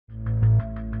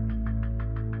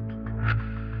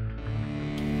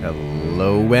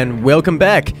Hello and welcome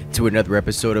back to another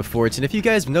episode of Forts. And if you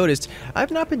guys have noticed,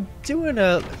 I've not been doing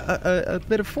a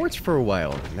bit of Forts for a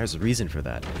while. And there's a reason for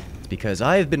that. It's because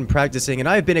I've been practicing and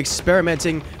I've been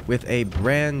experimenting with a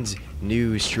brand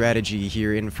new strategy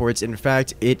here in Forts. In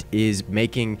fact, it is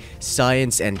making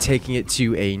science and taking it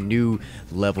to a new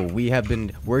level. We have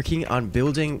been working on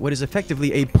building what is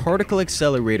effectively a particle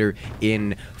accelerator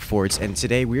in Forts. And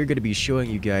today we're going to be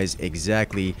showing you guys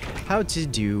exactly how to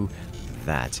do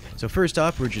that. So first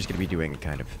off, we're just going to be doing a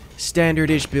kind of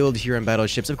standard-ish build here on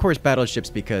battleships. Of course,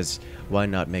 battleships, because why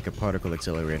not make a particle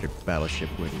accelerator battleship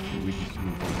when we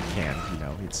can, you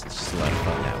know, it's just a lot of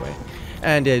fun that way.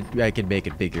 And I can make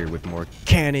it bigger with more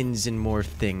cannons and more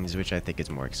things, which I think is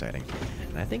more exciting.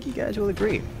 And I think you guys will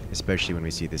agree, especially when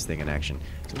we see this thing in action.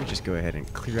 So let me just go ahead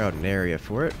and clear out an area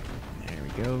for it. There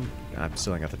we go. I'm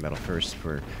sealing off the metal first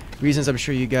for reasons I'm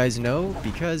sure you guys know,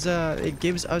 because it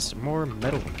gives us more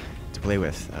metal to play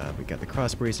with. We got the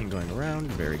cross bracing going around,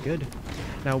 very good.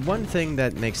 Now, one thing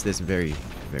that makes this very,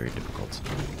 very difficult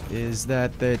is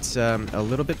that it's a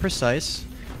little bit precise.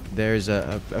 There's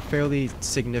a fairly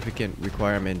significant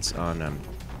requirement on,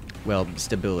 well,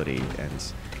 stability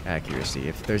and accuracy.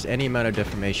 If there's any amount of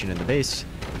deformation in the base,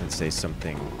 let's say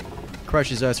something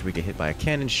crushes us, or we get hit by a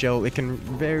cannon shell, it can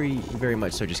very, very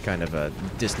much so just kind of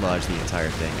dislodge the entire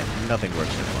thing, and nothing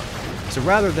works anymore. So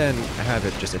rather than have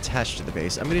it just attached to the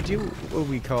base, I'm going to do what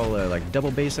we call like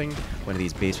double basing, one of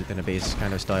these base within a base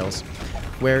kind of styles,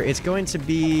 where it's going to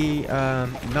be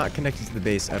not connected to the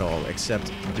base at all,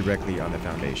 except directly on the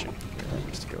foundation.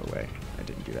 Just go away. I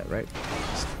didn't do that right.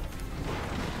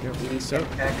 So,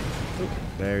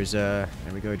 there's, there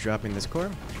we go, dropping this core.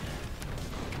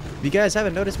 If you guys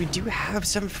haven't noticed, we do have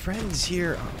some friends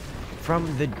here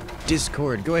from the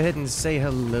Discord. Go ahead and say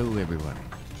hello, everyone.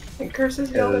 Incursus,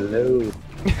 hello.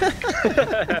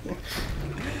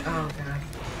 Oh god.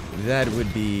 That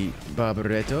would be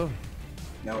Barbaretto.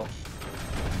 No.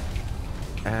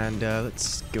 And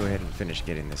let's go ahead and finish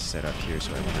getting this set up here.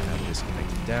 So I want to have this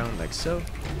connected down like so.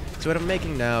 So what I'm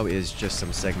making now is just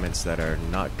some segments that are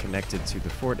not connected to the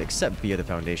fort except via the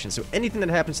foundation. So anything that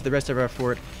happens to the rest of our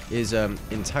fort is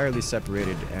entirely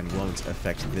separated and won't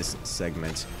affect this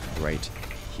segment right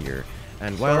here.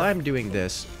 And while I'm doing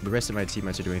this, the rest of my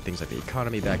teammates are doing things like the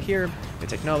economy back here, the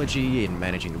technology, and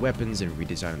managing the weapons and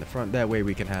redesigning the front. That way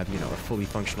we can have, you know, a fully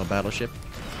functional battleship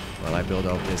while I build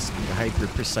all this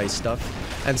hyper-precise stuff.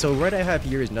 And so what I have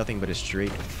here is nothing but a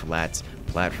straight, flat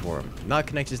platform, not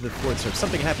connected to the fort. So if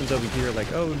something happens over here,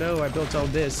 like, oh no, I built all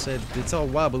this, it's all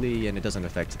wobbly, and it doesn't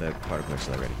affect the particle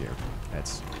accelerator here.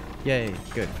 That's, yay,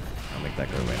 good. I'll make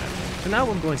that go away now. So now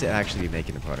I'm going to actually be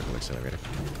making the particle accelerator.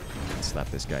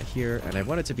 Slap this guy here, and I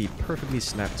want it to be perfectly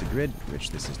snapped to grid, which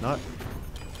this is not.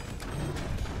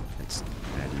 Let's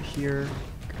add you here.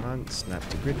 Come on, snap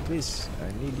to grid, please.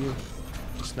 I need you.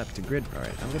 Snap to grid.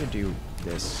 Alright, I'm gonna do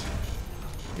this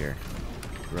here.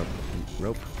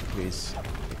 Rope, please.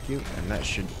 Thank you. And that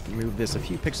should move this a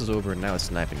few pixels over, and now it's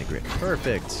snapping to grid.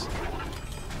 Perfect.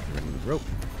 Remove rope.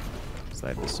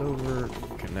 Slide this over.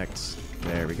 Connect.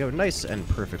 There we go. Nice and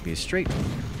perfectly straight.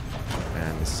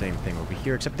 And the same thing over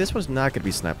here, except this one's not going to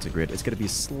be snapped to grid. It's going to be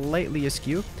slightly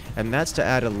askew, and that's to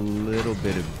add a little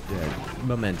bit of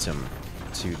momentum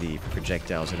to the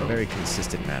projectiles in a very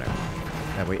consistent manner.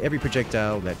 That way, every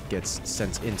projectile that gets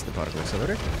sent into the particle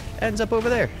accelerator ends up over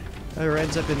there, or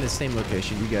ends up in the same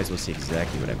location. You guys will see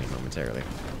exactly what I mean momentarily.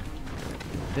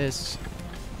 This,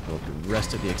 build the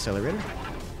rest of the accelerator,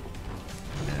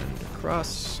 and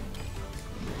across.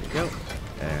 There we go,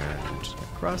 and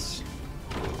across.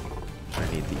 I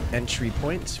need the entry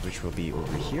point, which will be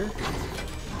over here. There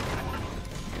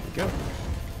we go.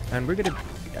 And we're going to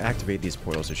activate these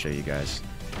portals to show you guys.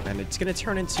 And it's going to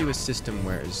turn into a system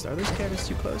where... Are those cannons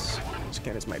too close? Those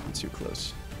cannons might be too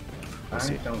close. Let's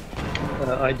see.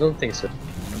 I don't think so. I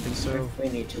don't think so. If we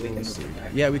need to, we can move them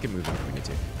back. Yeah, we can move them if we need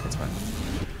to. That's fine.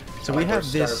 So we have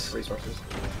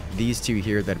these two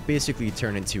here that basically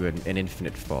turn into an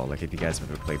infinite fall. Like if you guys have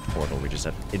ever played Portal, we just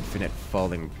have infinite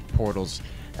falling portals.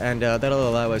 And that'll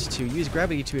allow us to use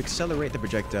gravity to accelerate the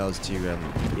projectiles to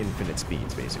infinite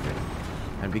speeds, basically.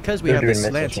 And because we have this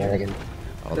slant here,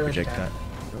 all the projectiles...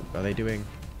 Oh, are they doing...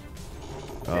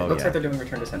 Oh, it looks like they're doing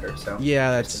return to sender, so...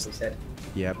 Yeah, that's...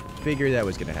 Yeah, figured that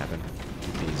was going to happen.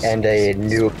 And a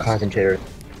nuke concentrator.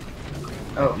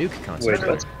 Oh. Nuke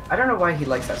concentrator. I don't know why he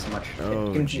likes that so much.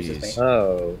 Oh, it confuses me.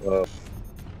 Oh.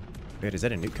 Wait, is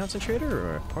that a nuke concentrator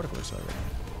or a particle accelerator?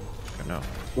 I don't know.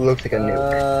 Looks like a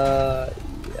nuke.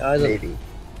 Maybe.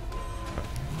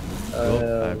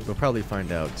 We'll probably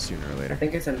find out sooner or later. I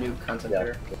think it's a nuke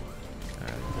concentrator.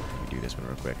 Let me do this one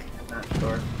real quick. Not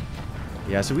sure.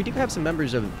 Yeah, so we do have some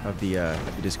members of the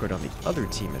Discord on the other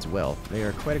team as well. They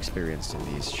are quite experienced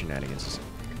in these shenanigans.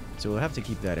 So we'll have to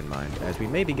keep that in mind, as we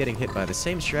may be getting hit by the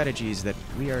same strategies that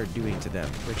we are doing to them,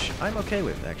 which I'm okay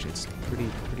with, actually. It's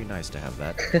pretty nice to have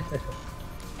that.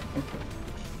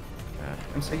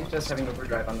 I'm so used to just having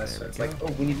overdrive on this, so it's like,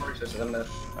 oh, we need more resources.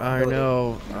 I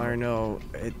know.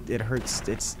 It hurts.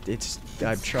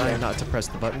 I'm trying not to press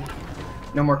the button.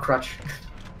 No more crutch.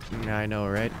 I know,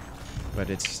 right? But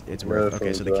it's worth.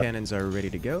 Okay, so the cannons are ready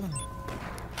to go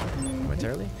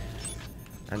momentarily.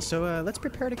 And so let's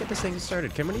prepare to get this thing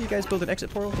started. Can one of you guys build an exit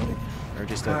portal here? Or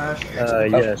just a...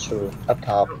 yeah, sure. Up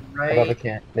top. Right. Above the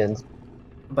cannons.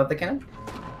 Above the cannon?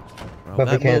 Well, Above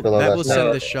the cannons below that us. will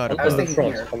send the shot I was above.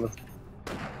 thinking here.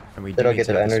 And we They do don't need get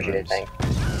to their have the energy, I swarms.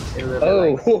 think. They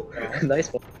really like-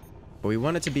 Nice one. But we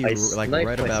want it to be I like sniped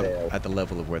right about myself. at the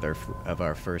level of where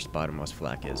our first bottommost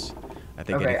flak is. I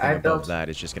think Okay, anything I above built- that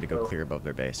is just going to go clear above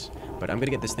their base. But I'm going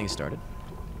to get this thing started.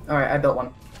 Alright, I built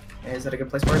one. Is that a good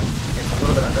place for it? It's a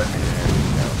little bit under. There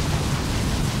we go.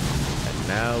 And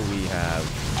now we have...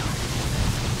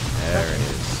 There it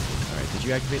is. Alright, did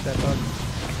you activate that bug?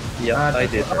 Yeah, I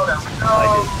did. Oh, no.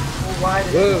 I Why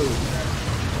did Whoa!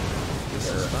 This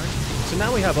is fine. So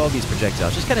now we have all these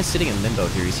projectiles just kind of sitting in limbo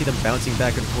here. You see them bouncing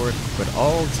back and forth, but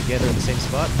all together in the same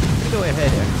spot. I'm going to go ahead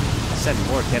and send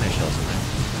more cannon shells in there.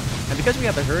 And because we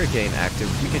have the hurricane active,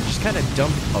 we can just kind of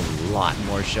dump a lot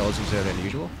more shells into there than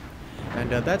usual. And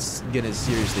that's going to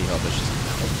seriously help us just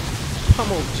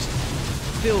pummel, just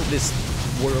fill this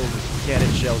world with cannon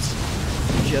shells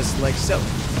just like so.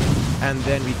 And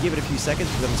then we give it a few seconds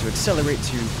for them to accelerate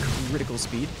to critical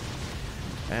speed.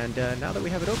 And now that we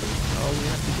have it open, all we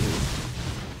have to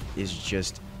do is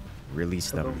just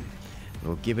release them.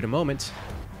 We'll give it a moment.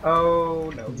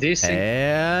 Oh, no. This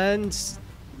And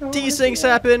desyncs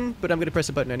happen, but I'm going to press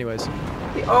a button anyways.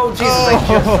 Oh, Jesus, I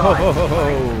just saw it. Oh,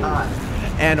 my God.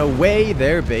 And away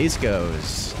their base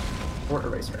goes. Port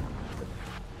eraser.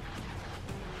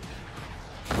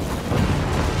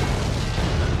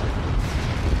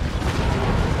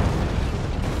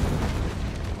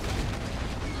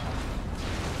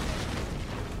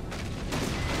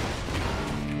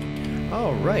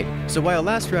 Alright, so while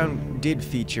last round did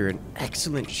feature an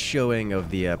excellent showing of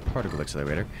the particle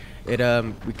accelerator, we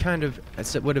kind of,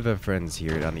 one of our friends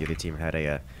here on the other team had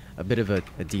a bit of a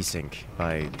desync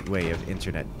by way of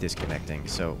internet disconnecting.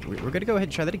 So we're going to go ahead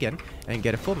and try that again and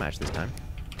get a full match this time.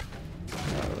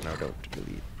 Oh, no, don't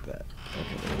delete that.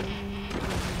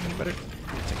 Okay, better.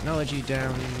 Technology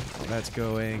down, all that's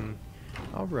going.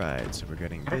 Alright, so we're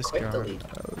getting this going.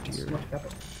 Oh dear.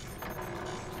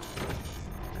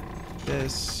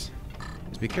 This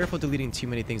is be careful deleting too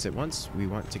many things at once. We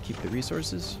want to keep the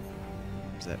resources,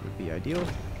 so that would be ideal.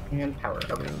 And power.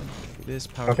 Okay. This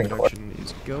power production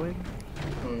is going.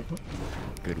 Mm-hmm.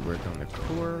 Good work on the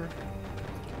core.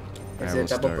 Is I will it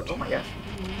double? start. Oh my gosh.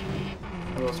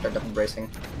 I will start double bracing.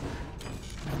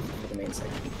 The main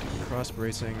section. Cross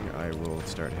bracing. I will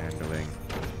start handling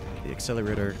the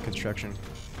accelerator construction.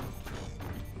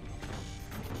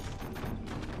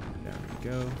 There we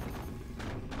go.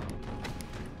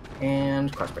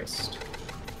 And cross braced.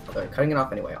 Oh, they're cutting it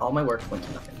off anyway. All my work went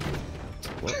to nothing.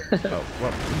 Oh,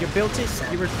 well, you built it.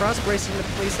 You were cross bracing the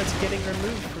place that's getting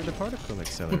removed for the particle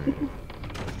accelerator.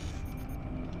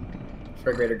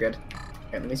 For greater good.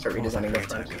 Okay, let me start redesigning this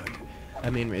front. I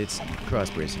mean, it's cross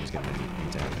bracing is going to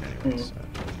need to happen anyway, so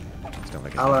it's not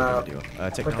like it's I'll, a big deal.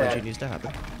 Technology that- needs to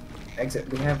happen. Exit.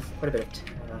 We have quite a bit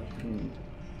of.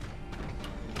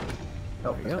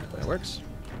 Oh, There we go. That works.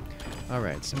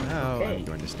 Alright, so now Okay. I'm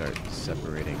going to start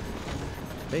separating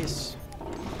base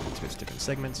into its different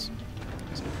segments.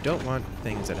 So I don't want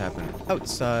things that happen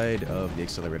outside of the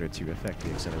accelerator to affect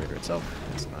the accelerator itself.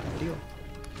 That's not ideal.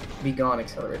 Be gone,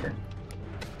 accelerator.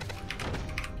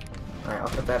 Alright, I'll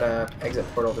put that exit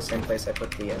portal the same place I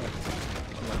put the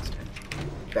one last time.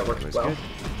 That worked Was well. good.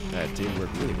 That did work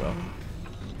really well.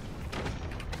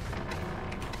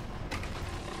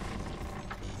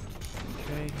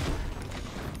 Okay.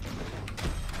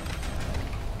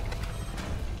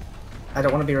 I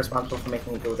don't want to be responsible for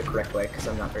making it go the correct way because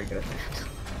I'm not very good at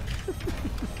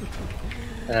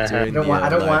that. During don't want- I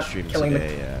the don't live want stream killing the-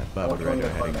 today, Bob killing the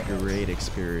Dorado had a fun great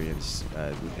experience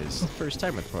with his first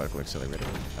time with Particle Accelerator.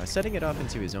 Setting it off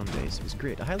into his own base was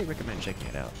great. I highly recommend checking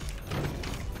it out.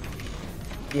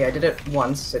 Yeah, I did it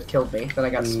once, it killed me, then I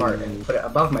got smart and put it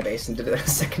above my base and did it a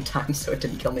second time so it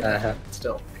didn't kill me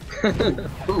still.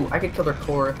 Ooh, I could kill their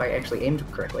core if I actually aimed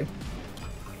correctly.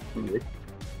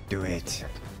 Do it.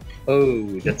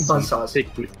 Oh, that's Buzzsaws. big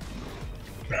wood.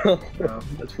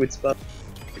 That's wood spot.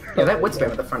 Yeah, that wood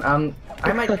spam at the front.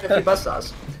 I might get a few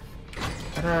buzzsaws.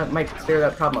 That might clear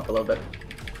that problem up a little bit.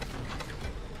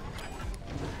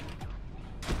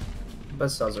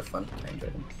 Buzzsaws are fun. I enjoy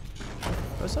them.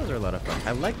 Buzzsaws are a lot of fun.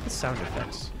 I like the sound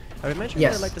effects. I would mention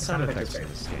Yes, I like the sound effects is in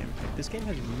this game. This game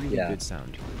has really good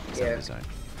sound design.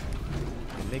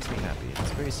 It makes me happy.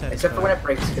 It's very satisfying. Except for when it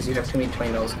breaks, because you have too many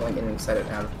 20 mils going in inside it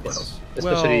and out of portals.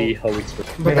 Especially how it's. But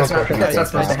that's not I was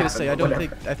supposed to gonna happen. say,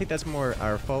 but I think that's more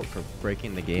our fault for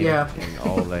breaking the game Yeah. in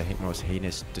all the most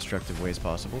heinous, destructive ways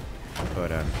possible.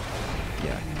 But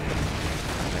yeah,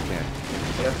 again,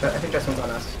 I think that one's on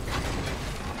us.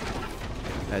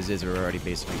 as is, we're already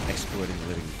basically exploiting the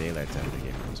living daylights out of the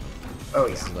game. Oh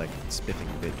yeah. This is like spiffing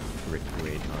bit grit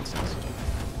grade nonsense.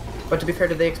 But to be fair,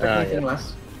 did they expect anything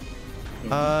less?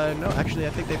 No, actually, I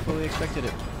think they fully expected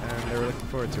it, and they were looking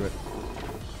forward to it.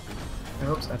 I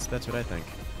hope so. That's what I think.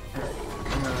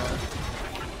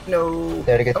 No.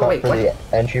 There to get wait, for what? the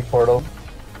entry portal.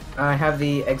 I have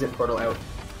the exit portal out.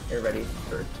 You're ready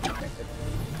for it to be connected.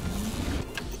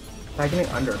 By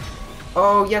getting under.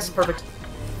 Oh yes, perfect.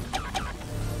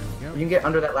 Yep. You can get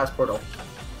under that last portal.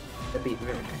 That'd be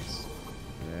really nice.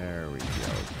 There we go.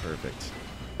 Perfect.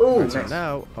 Oh, Alright, nice. so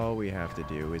now all we have to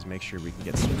do is make sure we can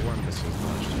get swarm missiles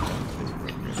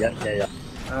launched. Yeah.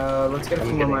 Let's get a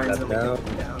few more mines and then we can put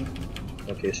them down.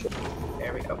 Okay, sure.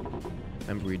 There we go.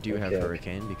 Remember, we do have Okay.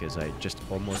 Hurricane because I just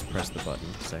almost pressed the button,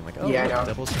 saying like, oh, Yeah, I look, know.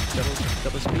 double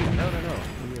speed. No,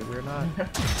 we're not.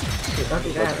 Don't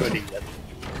do that.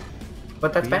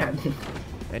 But that's bad.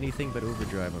 Anything but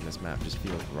overdrive on this map just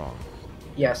feels wrong.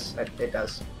 Yes, it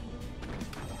does.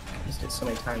 I just did so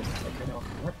many times. It's like, I know.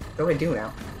 What do I do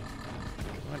now?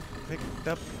 Come on, pick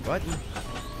the button.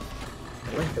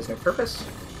 Wait, there's no purpose?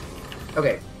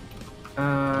 Okay.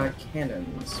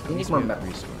 Cannons. We need more metal.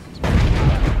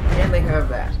 And they have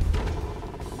that.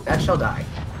 That shall die.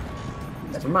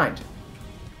 Never mind.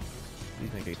 You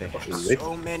think they have Really?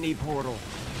 so many portal?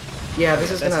 Yeah,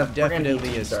 this is That's gonna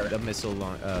definitely a a missile,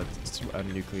 a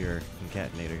nuclear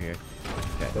concatenator here.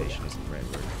 Concatenation isn't the right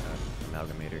word.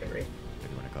 Amalgamator. What do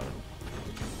you want to call it?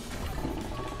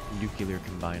 Nuclear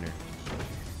combiner.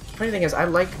 Funny thing is, I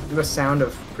like the sound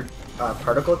of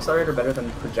particle accelerator better than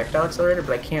projectile accelerator,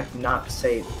 but I can't not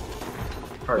say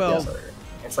particle accelerator.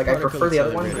 It's like I prefer the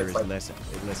other one, but it's like less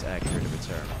accurate of a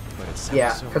term, but it sounds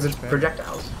yeah, so because much it's better.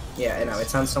 projectiles. Yeah, I know it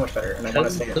sounds so much better, and I want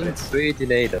to say it, but it's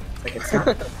Concentrator. like it's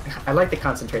not. I like the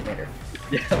concentrator.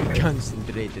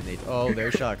 Concentrated. Oh,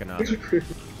 they're shocking off.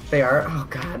 They are. Oh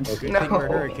god. Good No. thing we're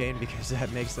Hurricane because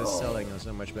that makes the selling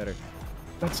so much better.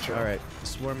 That's true. All right,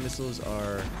 swarm missiles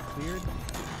are cleared.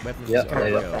 Weapons Yep, are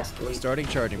yeah, go. yeah. Starting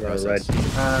charging Yeah, process. right.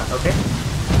 Okay.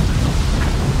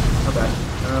 Not bad.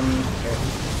 Okay.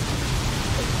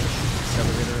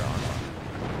 Accelerator on.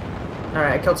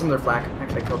 Alright, I killed some of their flak.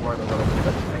 Actually, I killed more than a little bit,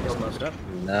 but I killed most. Up.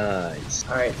 Nice.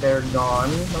 Alright, they're gone,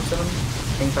 most of them. I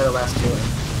think by the last two.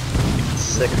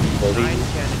 Second volley. 9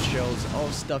 cannon shells all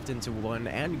stuffed into one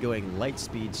and going light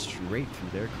speed straight through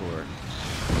their core.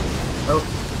 Oh.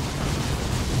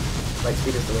 Light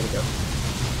speed is the way to go.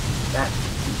 That.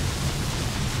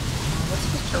 Let's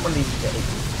just turn one of these to 8.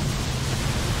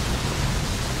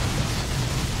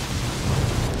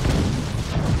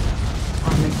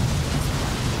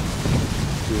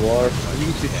 You are free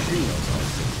to shoot. Shells all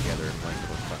sit together in one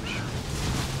little bunch. And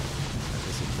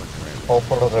this is what we're at. All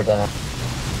portals are down.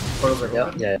 Portals are Yep,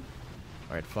 gone. yeah.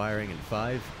 Alright, firing in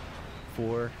 5,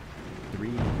 4, 3,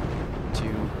 2,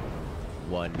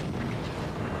 1.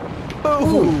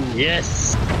 Boom!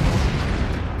 Yes!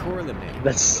 Core eliminated.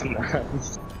 That's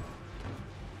nice.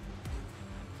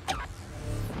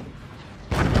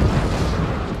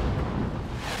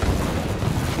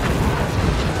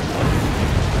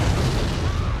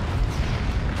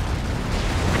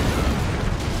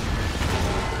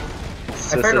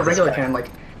 I fired a regular cannon like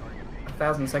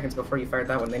 1,000 seconds before you fired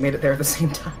that one. They made it there at the same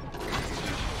time.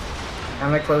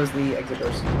 I'm gonna close the exit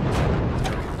doors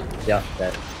Yeah,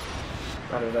 that.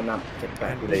 rather than not get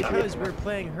back. And because we're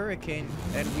playing Hurricane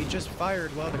and we just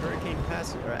fired while the Hurricane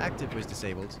passive or active was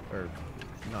disabled, or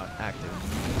not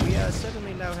active, we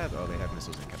suddenly now have they have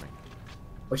missiles incoming.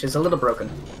 Which is a little broken.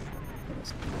 We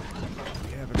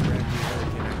have a brand new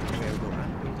Hurricane active available.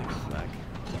 I'm building a flag.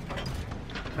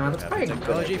 That's probably a good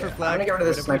Technology idea. for flag. I'm gonna get rid of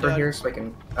this What have we sniper done? here so I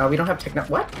can. We don't have techno.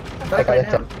 What? I thought I got it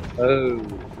down. Oh.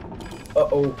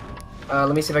 Uh-oh.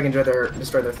 Let me see if I can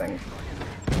destroy their thing.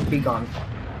 Be gone.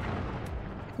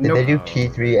 Did Nope. they do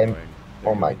T3 and... They're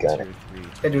Oh my doing god. 2 or 3.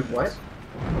 They did what?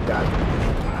 Oh god.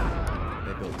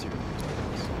 They built 2 or 3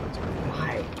 targets.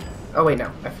 Why? Oh wait,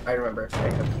 no. I remember. I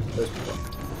have those people.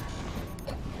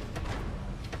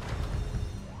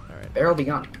 Alright. They'll be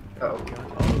gone. Uh oh.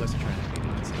 All of us are trying to beat it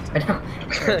at the same I time. know.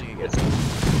 I'm charging against them.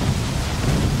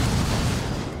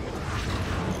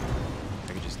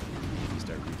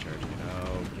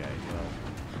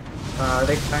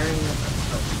 they firing?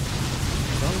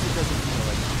 As long as it doesn't,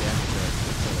 like, damage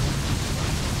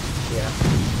Yeah.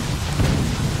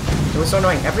 It was so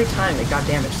annoying. Every time it got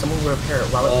damaged, someone would repair it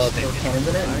while it was still cannons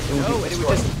in it. And it would be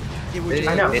destroyed. it would just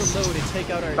I know. overload and take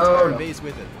out our Oh, entire no. base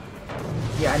with it.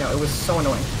 Yeah, I know. It was so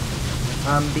annoying.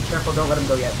 Be careful. Don't let him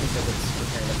go yet because it's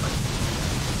repairing the front.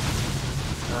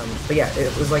 But yeah,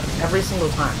 it was like every single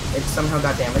time it somehow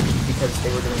got damaged because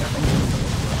they were doing nothing.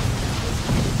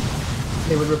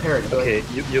 They would repair it. Okay,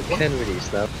 you can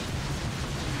release now.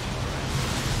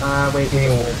 Wait.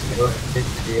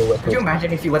 Could Could you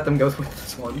imagine if you let them go with the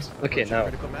swarms? Okay, now.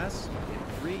 Critical mass.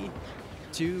 In 3,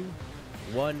 2,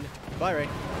 1, firing.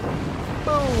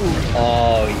 Boom!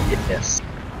 Oh, yes.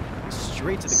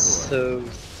 Straight to the core. So...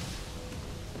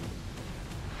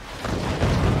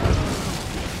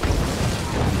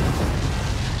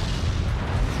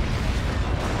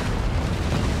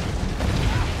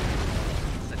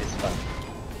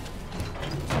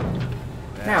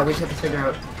 Now we just have to figure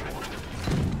out.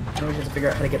 Now we just have to figure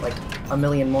out how to get like a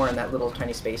million more in that little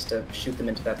tiny space to shoot them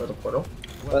into that little portal.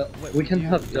 Well, what we can do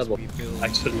have is double, we build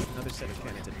actually. Another set of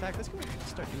cannons. In fact, let's go ahead and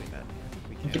start doing that.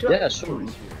 We You can. could do it. Yeah, sure.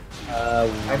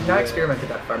 I've not experimented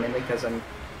that far, mainly because I'm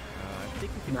I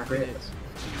think we can not great fit at it this.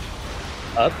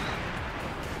 Up.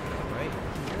 right here.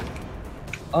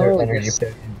 Oh, Their energy yes.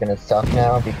 production is gonna suck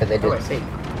now because they Oh, I just see.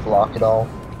 blocked it all.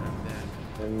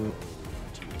 And then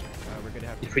we're gonna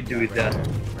have to If we do right that. there,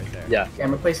 right there. Yeah. Okay,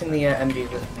 I'm replacing the MG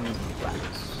with blacks.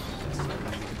 Yes, and then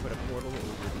we can put a portal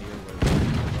over here where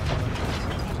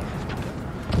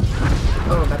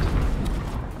Oh, that's.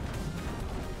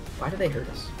 Why did they hurt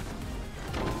us?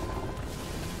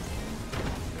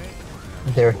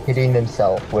 They're hitting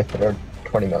themselves with their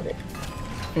 20 million.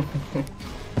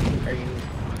 Are you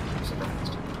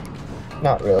surprised?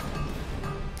 Not really.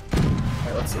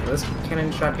 Alright, let's see. Will this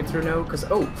cannon shot get through? No, because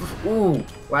ooh, well,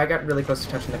 I got really close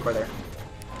to touching the core there.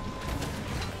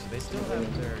 So they still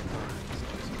have their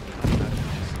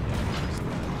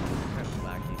kind of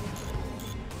lacking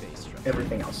base structure.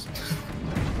 Everything else.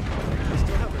 They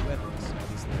still have their weapons, at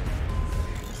least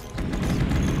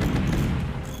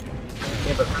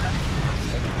Yeah, but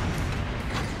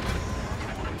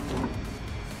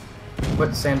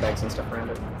put sandbags and stuff around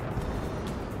it,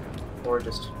 or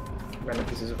just random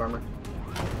pieces of armor.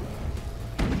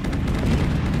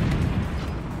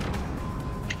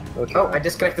 Okay. Oh, I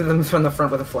disconnected them from the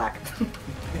front with a flak.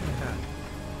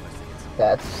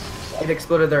 That's It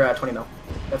exploded their 20 mil.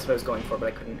 That's what I was going for, but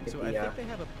I couldn't get So the. I think they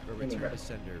have a return grab. to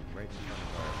sender right in front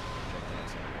of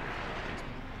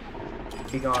our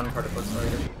projectile. Be gone, particle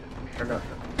accelerator. Or no.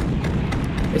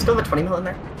 They still have a 20 mil in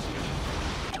there?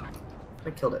 I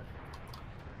killed it.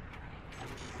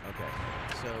 Okay,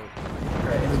 so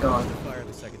Alright, it's gone. fire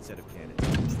the second set of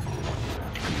cannons.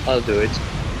 I'll do it.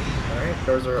 Alright,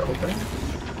 doors are open. At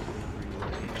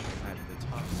the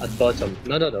top. At bottom.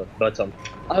 No, bottom.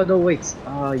 Oh no, wait.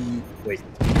 Wait.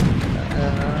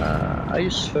 Are you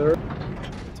sure? The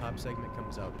top segment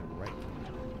comes out right.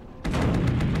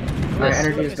 My Nice.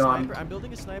 energy is gone. I'm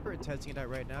building a sniper and testing it out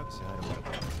right now because I don't want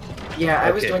to. Yeah,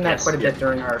 I was Okay, doing that yes, quite a bit yeah.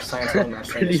 during our science film match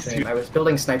during the Please stream. do. I was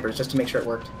building snipers just to make sure it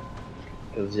worked.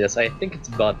 Because yes, I think it's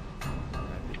bottom.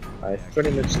 I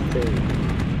pretty much think.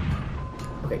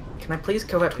 Okay, can I please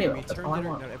kill that 20 mil? We That's turned all I it-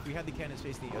 want. no, if we had the cannons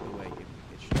facing the other way,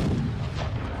 it should.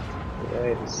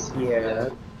 Right. Yeah.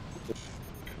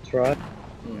 Try.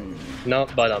 Hmm. No,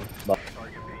 bottom.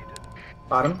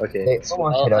 Bottom? Okay. they so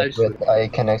almost I'll- hit I us should. with a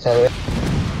can accelerator.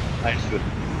 I should.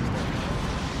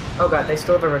 Oh god, they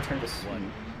still have a return to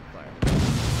One fire.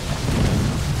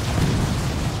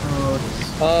 Oh,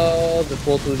 this- Oh, the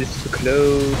portal is too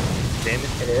close. Damn it.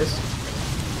 it is?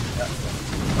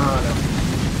 Oh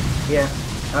no. Yeah.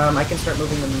 I can start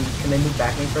moving them. Can they move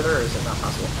back any further, or is it not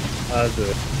possible? I'll do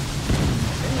it.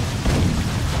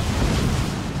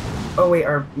 Oh wait,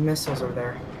 our missiles are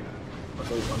there. I'll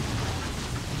delete one.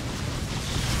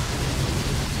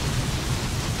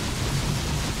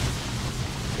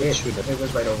 It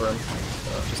was right over him.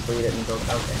 So I'll just delete it and go.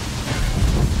 Okay.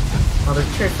 Oh, there's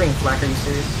a freaking flak. Are you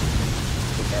serious?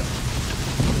 Take that.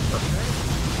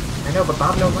 Okay. I know, but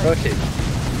Bob don't like. Okay.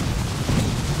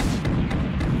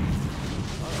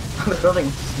 The building.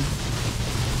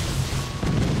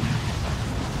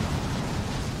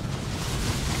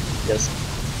 Yes.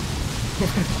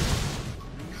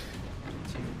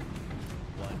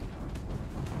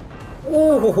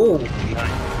 Ooh.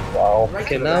 Nice. Wow. Right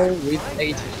Okay, to the now back. with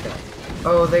 8.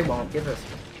 Oh, they won't. Give us.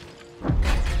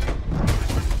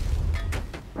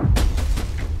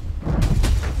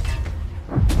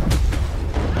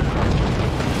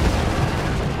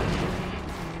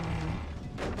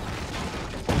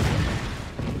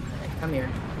 Come here.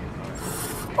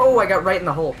 Oh, I got right in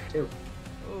the hole, too.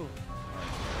 Oh.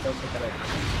 Don't take that out.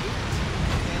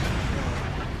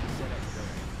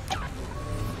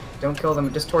 Don't kill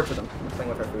them, just torture them. I'm playing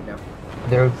with our food now.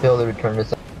 They're failed to return to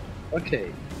center,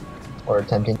 Okay. or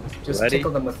attempting. Just Ready?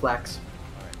 tickle them with flax.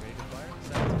 Alright, ready to fire?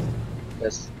 Sounds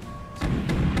Yes.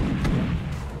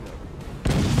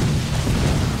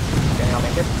 Okay, I'll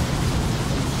make it.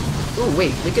 Ooh,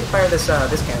 wait, we could fire this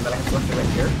this cannon that I have left right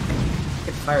here. We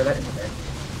could fire that into there.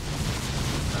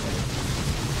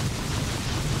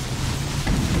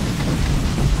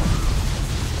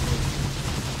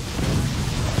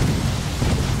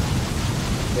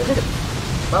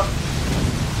 Well,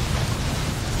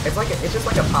 it's just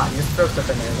like a pot. You just throw stuff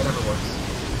in there, whatever works.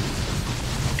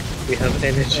 We have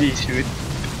energy, dude.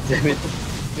 Damn it.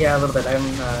 Yeah, a little bit. I'm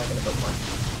gonna build more.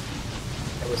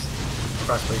 I was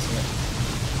cross-placing it.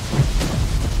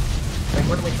 Like,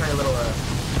 why don't we try a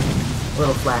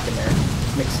little flak in there?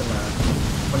 Mix some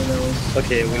 20 mils.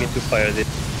 Okay, we need to fire this.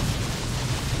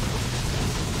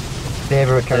 They have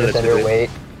a return to Let's do center. it. Wait,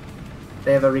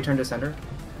 They have a return to sender.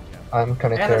 I'm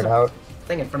gonna And clear there's it a out.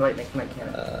 thing in front of lightning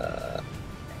cannon.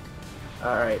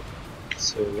 Alright.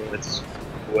 So let's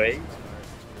wait.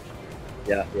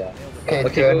 Yeah, yeah. Okay,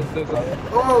 Okay, good. go, go, go.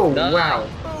 Oh, Nice. wow.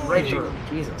 Right through.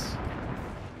 Jesus.